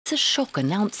It's a shock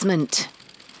announcement.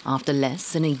 After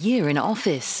less than a year in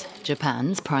office,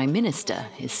 Japan's Prime Minister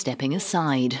is stepping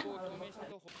aside.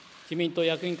 自民党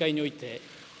役員会において、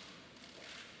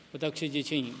私自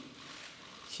身、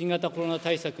新型コロナ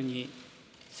対策に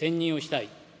専任をしたい、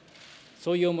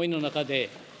そういう思いの中で、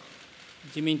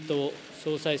自民党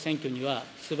総裁選挙には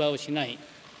出馬をしない、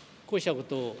こうしたこ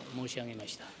とを申し上げま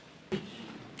した。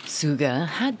 Suga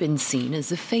had been seen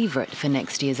as a favorite for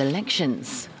next year's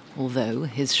elections, although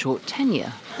his short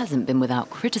tenure hasn't been without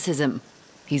criticism.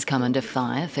 He's come under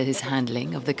fire for his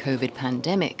handling of the COVID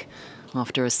pandemic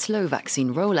after a slow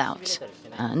vaccine rollout,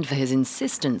 and for his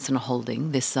insistence on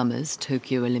holding this summer's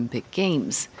Tokyo Olympic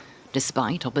Games,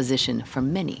 despite opposition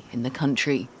from many in the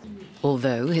country.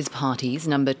 Although his party's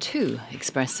number 2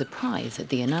 expressed surprise at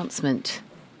the announcement.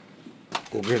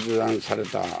 ご決断され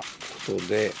たこと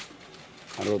で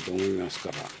あろうと思いますか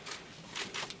ら、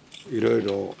いろい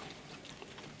ろ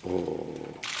我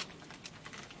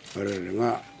々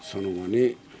がその後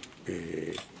に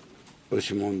押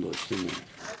し問答しても。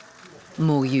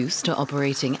 More used to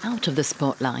operating out of the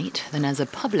spotlight than as a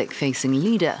public-facing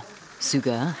leader,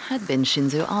 Suga had been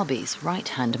Shinzo Abe's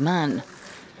right-hand man,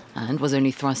 and was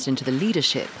only thrust into the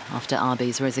leadership after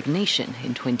Abe's resignation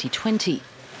in 2020.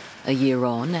 A year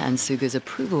on, and Suga's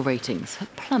approval ratings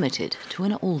have plummeted to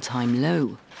an all-time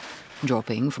low,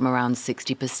 dropping from around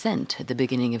 60% at the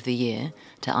beginning of the year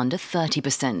to under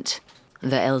 30%.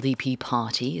 The LDP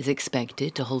party is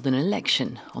expected to hold an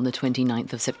election on the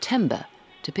 29th of September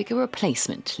to pick a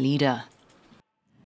replacement leader.